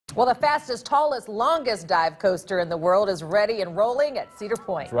Well, the fastest, tallest, longest dive coaster in the world is ready and rolling at Cedar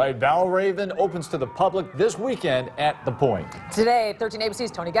Point. That's right. Valravn opens to the public this weekend at the Point. Today, 13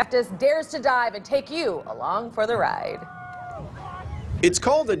 ABC's Tony Geftis dares to dive and take you along for the ride. It's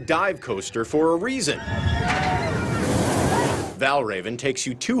called a dive coaster for a reason. Valravn takes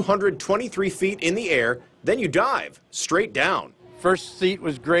you 223 feet in the air, then you dive straight down. First seat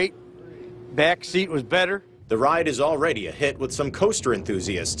was great, back seat was better. The ride is already a hit with some coaster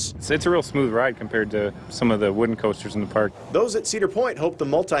enthusiasts. It's a real smooth ride compared to some of the wooden coasters in the park. Those at Cedar Point hope the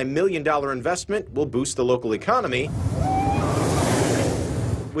multi-million-dollar investment will boost the local economy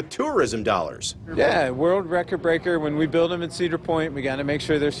with tourism dollars. Yeah, world record breaker. When we build them at Cedar Point, we got to make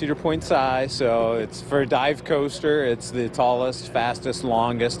sure they're Cedar Point size. So it's for a dive coaster. It's the tallest, fastest,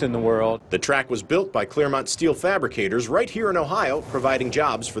 longest in the world. The track was built by Claremont Steel Fabricators right here in Ohio, providing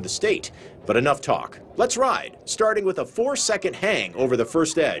jobs for the state. But enough talk. Let's ride, starting with a 4-second hang over the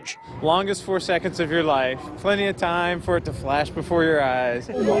first edge. Longest 4 seconds of your life. Plenty of time for it to flash before your eyes.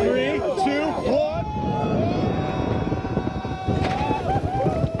 3, 2, 1.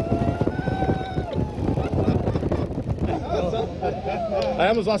 I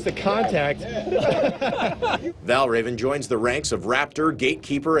almost lost the contact. Valravn joins the ranks of Raptor,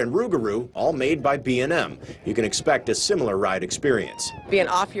 Gatekeeper, and Rougarou, all made by B&M. You can expect a similar ride experience. Being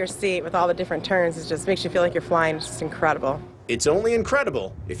off your seat with all the different turns, it just makes you feel like you're flying. It's just incredible. It's only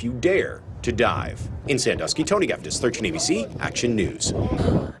incredible if you dare to dive. In Sandusky, Tony Geftis, 13 ABC Action News.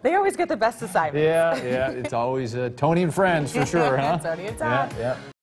 They always get the best assignments. Yeah, it's always Tony and friends for sure, huh? Tony and Tom. Yeah.